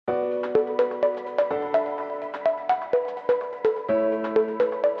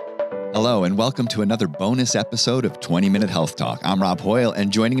Hello, and welcome to another bonus episode of 20-Minute Health Talk. I'm Rob Hoyle,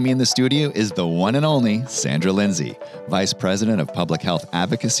 and joining me in the studio is the one and only Sandra Lindsay, Vice President of Public Health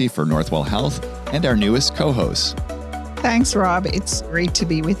Advocacy for Northwell Health, and our newest co-host. Thanks, Rob. It's great to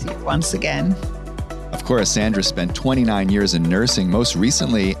be with you once again. Of course, Sandra spent 29 years in nursing, most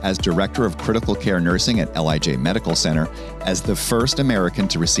recently as Director of Critical Care Nursing at LIJ Medical Center, as the first American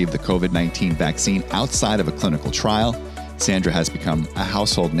to receive the COVID-19 vaccine outside of a clinical trial. Sandra has become a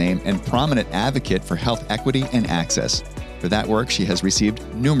household name and prominent advocate for health equity and access. For that work, she has received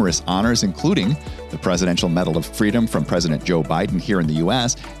numerous honors, including the Presidential Medal of Freedom from President Joe Biden here in the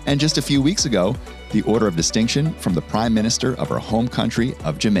U.S., and just a few weeks ago, the Order of Distinction from the Prime Minister of her home country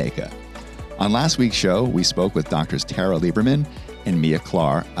of Jamaica. On last week's show, we spoke with Drs. Tara Lieberman and Mia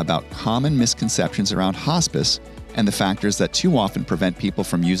Klar about common misconceptions around hospice and the factors that too often prevent people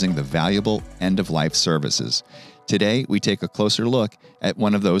from using the valuable end-of-life services. Today, we take a closer look at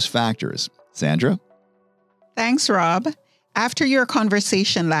one of those factors. Sandra? Thanks, Rob. After your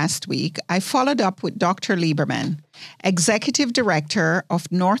conversation last week, I followed up with Dr. Lieberman, Executive Director of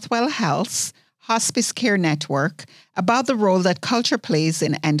Northwell Health's Hospice Care Network, about the role that culture plays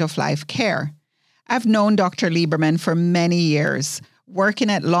in end-of-life care. I've known Dr. Lieberman for many years, working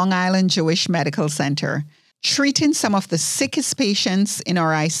at Long Island Jewish Medical Center, treating some of the sickest patients in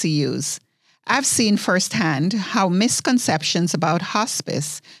our ICUs. I've seen firsthand how misconceptions about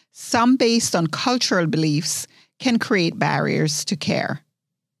hospice, some based on cultural beliefs, can create barriers to care.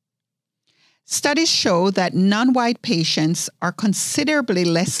 Studies show that non-white patients are considerably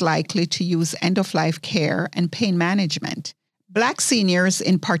less likely to use end-of-life care and pain management. Black seniors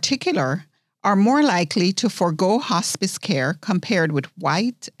in particular are more likely to forego hospice care compared with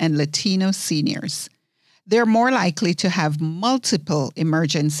white and Latino seniors. They're more likely to have multiple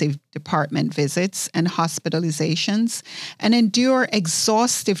emergency department visits and hospitalizations and endure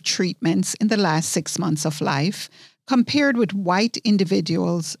exhaustive treatments in the last 6 months of life compared with white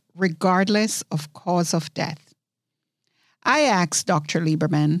individuals regardless of cause of death. I asked Dr.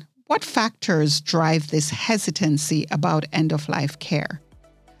 Lieberman, what factors drive this hesitancy about end-of-life care?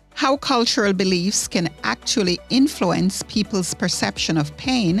 How cultural beliefs can actually influence people's perception of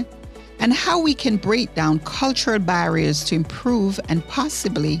pain, and how we can break down cultural barriers to improve and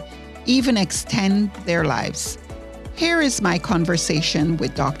possibly even extend their lives. Here is my conversation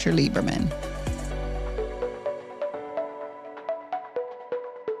with Dr. Lieberman.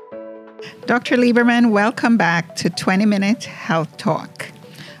 Dr. Lieberman, welcome back to 20-Minute Health Talk.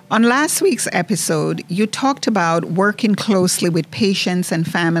 On last week's episode, you talked about working closely with patients and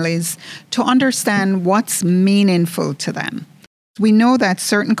families to understand what's meaningful to them. We know that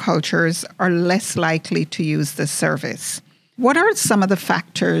certain cultures are less likely to use the service. What are some of the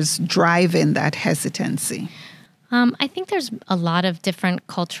factors driving that hesitancy? I think there's a lot of different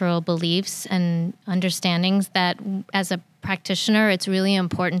cultural beliefs and understandings that as a practitioner, it's really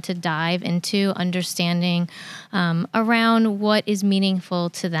important to dive into understanding around what is meaningful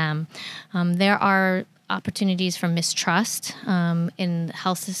to them. There are opportunities for mistrust in the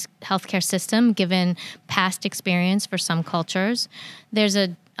healthcare system, given past experience for some cultures. There's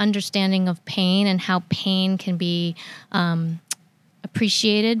an understanding of pain and how pain can be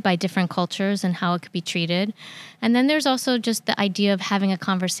appreciated by different cultures and how it could be treated. And then there's also just the idea of having a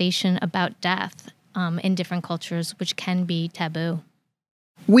conversation about death in different cultures, which can be taboo.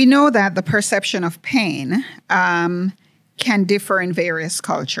 We know that the perception of pain can differ in various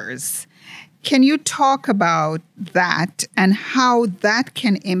cultures. Can you talk about that and how that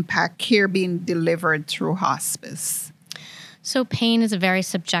can impact care being delivered through hospice? So pain is a very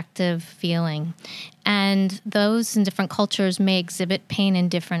subjective feeling, and those in different cultures may exhibit pain in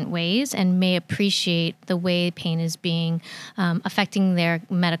different ways and may appreciate the way pain is being affecting their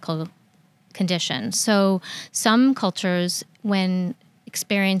medical condition. So some cultures, when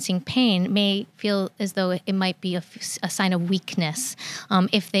experiencing pain, may feel as though it might be a sign of weakness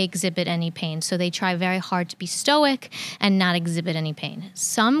if they exhibit any pain. So they try very hard to be stoic and not exhibit any pain.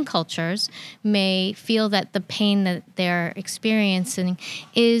 Some cultures may feel that the pain that they're experiencing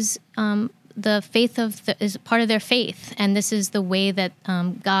is the faith is part of their faith, and this is the way that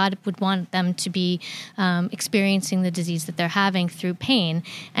God would want them to be experiencing the disease that they're having through pain,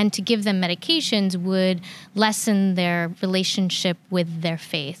 and to give them medications would lessen their relationship with their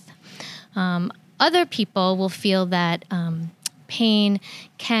faith. Other people will feel that pain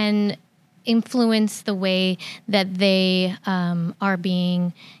can influence the way that they are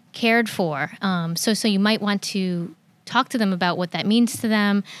being cared for. So you might want to talk to them about what that means to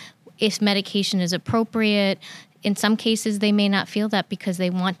them, if medication is appropriate, in some cases, they may not feel that because they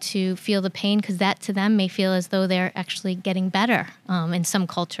want to feel the pain, because that to them may feel as though they're actually getting better. In some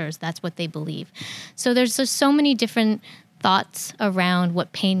cultures, that's what they believe. So there's just so many different thoughts around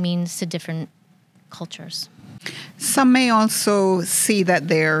what pain means to different cultures. Some may also see that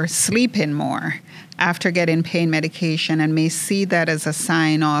they're sleeping more after getting pain medication and may see that as a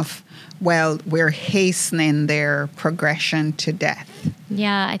sign of, well, we're hastening their progression to death.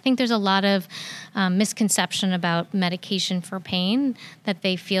 Yeah, I think there's a lot of misconception about medication for pain, that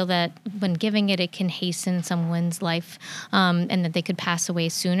they feel that when giving it, it can hasten someone's life and that they could pass away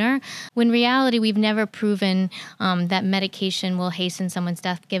sooner. When in reality, we've never proven that medication will hasten someone's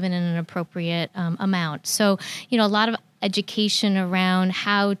death given in an appropriate amount. So, a lot of education around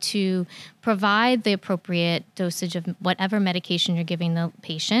how to provide the appropriate dosage of whatever medication you're giving the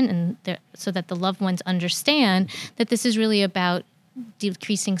patient, and so that the loved ones understand that this is really about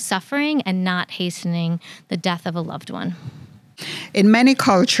decreasing suffering and not hastening the death of a loved one. In many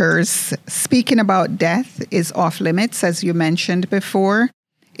cultures, speaking about death is off limits, as you mentioned before.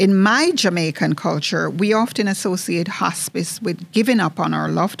 In my Jamaican culture, we often associate hospice with giving up on our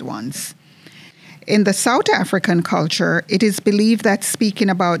loved ones. In the South African culture, it is believed that speaking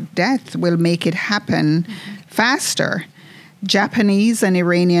about death will make it happen faster. Japanese and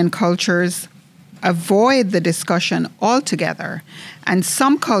Iranian cultures avoid the discussion altogether, and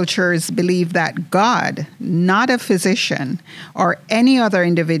some cultures believe that God, not a physician or any other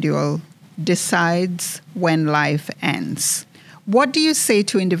individual, decides when life ends. What do you say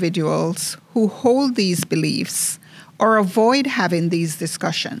to individuals who hold these beliefs or avoid having these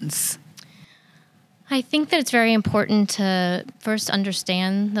discussions? I think that it's very important to first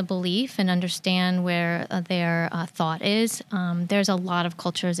understand the belief and understand where their thought is. There's a lot of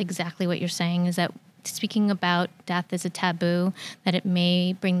cultures, exactly what you're saying, is that speaking about death is a taboo, that it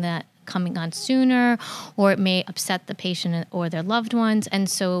may bring that coming on sooner, or it may upset the patient or their loved ones. And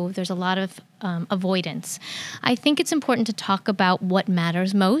so there's a lot of avoidance. I think it's important to talk about what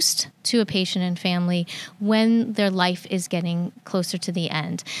matters most to a patient and family when their life is getting closer to the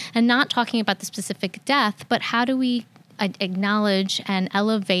end. And not talking about the specific death, but how do we acknowledge and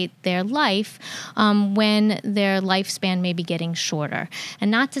elevate their life when their lifespan may be getting shorter. And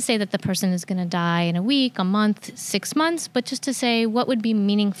not to say that the person is going to die in a week, a month, 6 months, but just to say what would be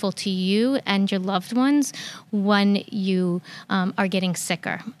meaningful to you and your loved ones when you are getting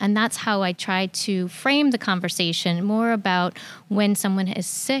sicker. And that's how I try to frame the conversation, more about when someone is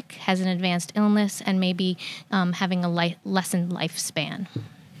sick, has an advanced illness, and maybe having a lessened lifespan.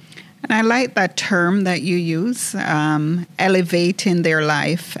 And I like that term that you use, elevating their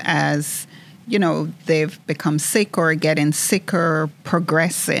life as, they've become sick or getting sicker,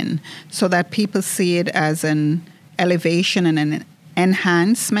 progressing, so that people see it as an elevation and an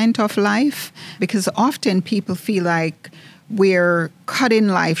enhancement of life. Because often people feel like we're cutting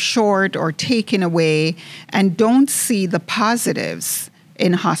life short or taking away and don't see the positives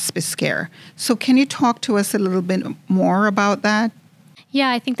in hospice care. So can you talk to us a little bit more about that? Yeah,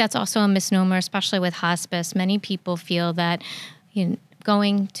 I think that's also a misnomer, especially with hospice. Many people feel that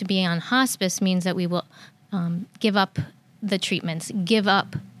going to be on hospice means that we will give up the treatments, give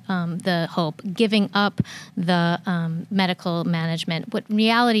up the hope, giving up the medical management. But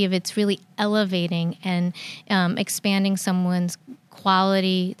reality of it's really elevating and expanding someone's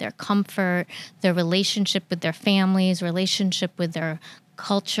quality, their comfort, their relationship with their families, relationship with their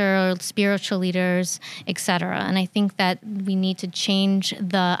culture, spiritual leaders, etc. And I think that we need to change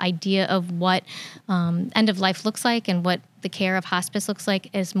the idea of what end of life looks like and what the care of hospice looks like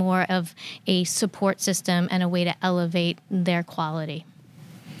as more of a support system and a way to elevate their quality.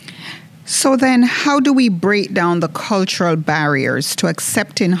 So then how do we break down the cultural barriers to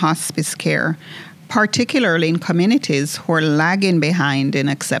accepting hospice care, particularly in communities who are lagging behind in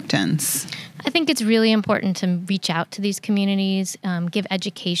acceptance? I think it's really important to reach out to these communities, give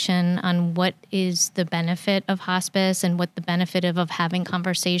education on what is the benefit of hospice and what the benefit of having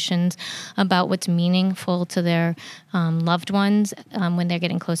conversations about what's meaningful to their loved ones when they're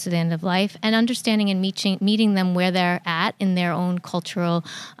getting close to the end of life, and understanding and meeting them where they're at in their own cultural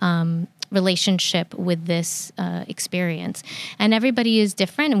relationship with this experience. And everybody is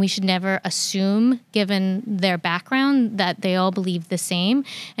different, and we should never assume, given their background, that they all believe the same,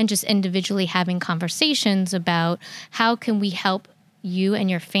 and just individually having conversations about how can we help you and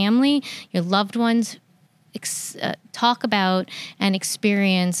your family, your loved ones, talk about and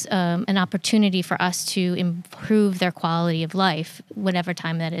experience an opportunity for us to improve their quality of life, whatever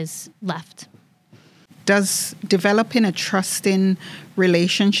time that is left. Does developing a trusting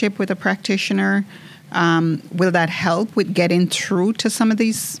relationship with a practitioner Will that help with getting through to some of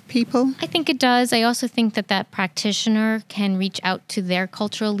these people? I think it does. I also think that practitioner can reach out to their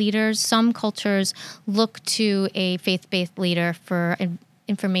cultural leaders. Some cultures look to a faith-based leader for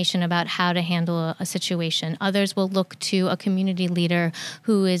information about how to handle a situation. Others will look to a community leader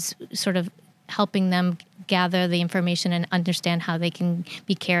who is sort of helping them gather the information and understand how they can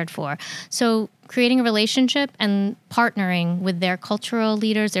be cared for. So creating a relationship and partnering with their cultural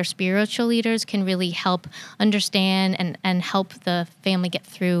leaders, their spiritual leaders, can really help understand and help the family get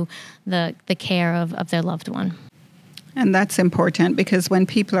through the care of their loved one. And that's important because when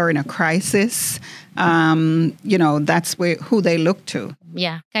people are in a crisis, that's who they look to.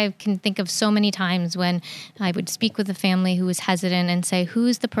 Yeah, I can think of so many times when I would speak with a family who was hesitant and say,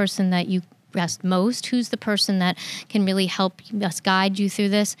 who's the person that you trust most? Who's the person that can really help us guide you through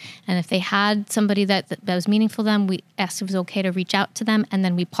this? And if they had somebody that was meaningful to them, we asked if it was okay to reach out to them. And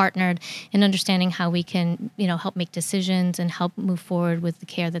then we partnered in understanding how we can, help make decisions and help move forward with the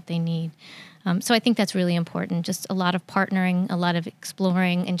care that they need. So I think that's really important. Just a lot of partnering, a lot of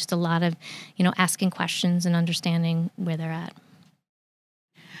exploring, and just a lot of, asking questions and understanding where they're at.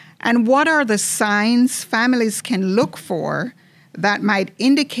 And what are the signs families can look for that might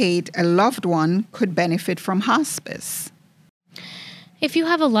indicate a loved one could benefit from hospice? If you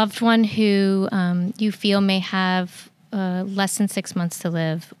have a loved one who you feel may have less than 6 months to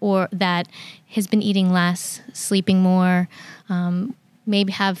live, or that has been eating less, sleeping more,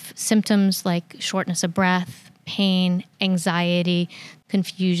 maybe have symptoms like shortness of breath, pain, anxiety,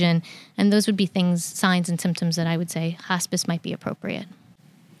 confusion, and those would be signs and symptoms that I would say hospice might be appropriate.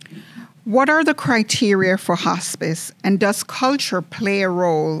 What are the criteria for hospice, and does culture play a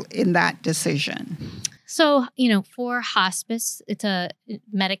role in that decision? So, for hospice, it's a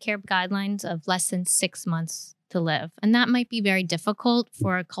Medicare guidelines of less than 6 months to live. And that might be very difficult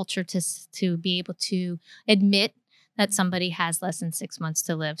for a culture to be able to admit that somebody has less than 6 months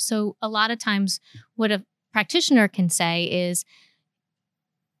to live. So a lot of times what a practitioner can say is,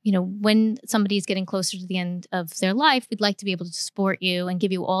 when somebody is getting closer to the end of their life, we'd like to be able to support you and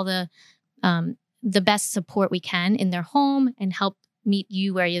give you all the best support we can in their home and help meet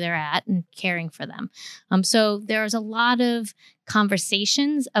you where they're at and caring for them. So there's a lot of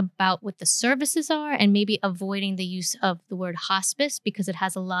conversations about what the services are and maybe avoiding the use of the word hospice because it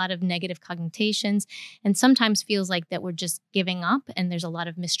has a lot of negative connotations and sometimes feels like that we're just giving up, and there's a lot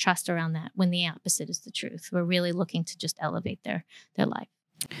of mistrust around that when the opposite is the truth. We're really looking to just elevate their life.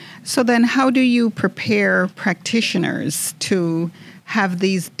 So then how do you prepare practitioners to have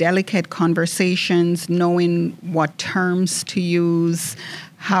these delicate conversations, knowing what terms to use,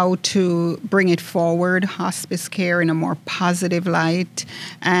 how to bring it forward, hospice care in a more positive light,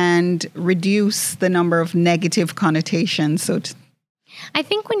 and reduce the number of negative connotations? I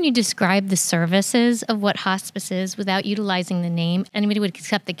think when you describe the services of what hospice is without utilizing the name, anybody would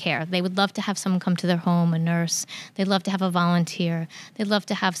accept the care. They would love to have someone come to their home, a nurse. They'd love to have a volunteer. They'd love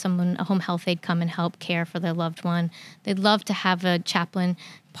to have a home health aide come and help care for their loved one. They'd love to have a chaplain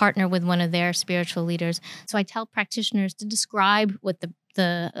partner with one of their spiritual leaders. So I tell practitioners to describe what the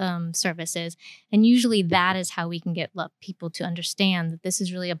service is. And usually that is how we can get people to understand that this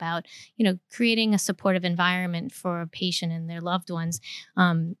is really about, creating a supportive environment for a patient and their loved ones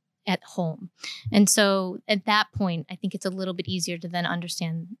at home. And so at that point, I think it's a little bit easier to then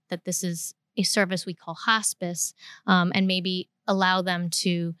understand that this is a service we call hospice, and maybe allow them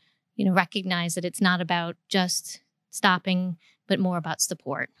to, recognize that it's not about just stopping, but more about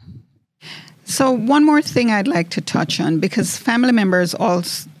support. So one more thing I'd like to touch on, because family members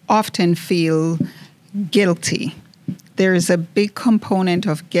often feel guilty. There's a big component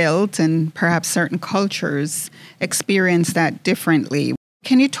of guilt, and perhaps certain cultures experience that differently.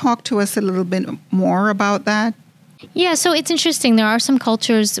 Can you talk to us a little bit more about that? Yeah, so it's interesting. There are some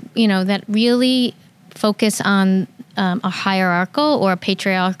cultures, that really focus on a hierarchical or a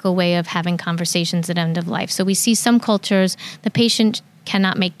patriarchal way of having conversations at end of life. So we see some cultures, the patient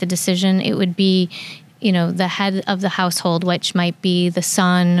cannot make the decision. It would be, the head of the household, which might be the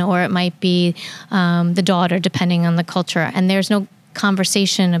son or it might be the daughter, depending on the culture. And there's no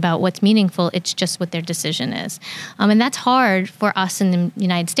conversation about what's meaningful. It's just what their decision is. And that's hard for us in the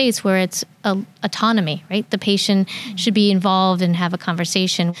United States where it's autonomy, right? The patient should be involved and have a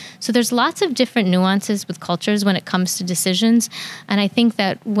conversation. So there's lots of different nuances with cultures when it comes to decisions. And I think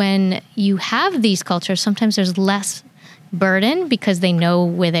that when you have these cultures, sometimes there's less burden because they know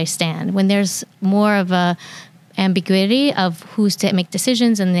where they stand. When there's more of a ambiguity of who's to make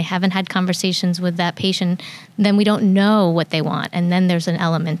decisions and they haven't had conversations with that patient, then we don't know what they want. And then there's an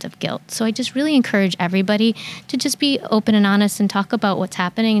element of guilt. So I just really encourage everybody to just be open and honest and talk about what's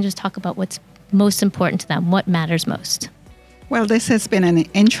happening and just talk about what's most important to them, what matters most. Well, this has been an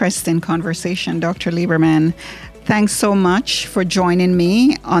interesting conversation, Dr. Lieberman. Thanks so much for joining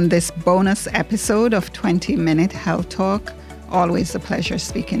me on this bonus episode of 20-Minute Health Talk. Always a pleasure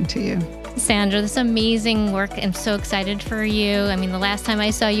speaking to you. Sandra, this amazing work. I'm so excited for you. I mean, the last time I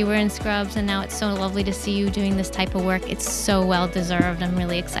saw you were in scrubs, and now it's so lovely to see you doing this type of work. It's so well deserved. I'm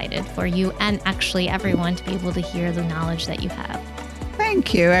really excited for you and actually everyone to be able to hear the knowledge that you have.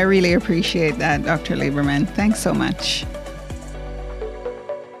 Thank you. I really appreciate that, Dr. Lieberman. Thanks so much.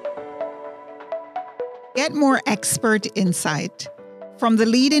 Get more expert insight from the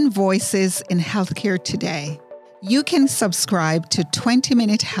leading voices in healthcare today. You can subscribe to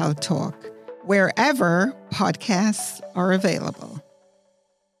 20-Minute Health Talk wherever podcasts are available.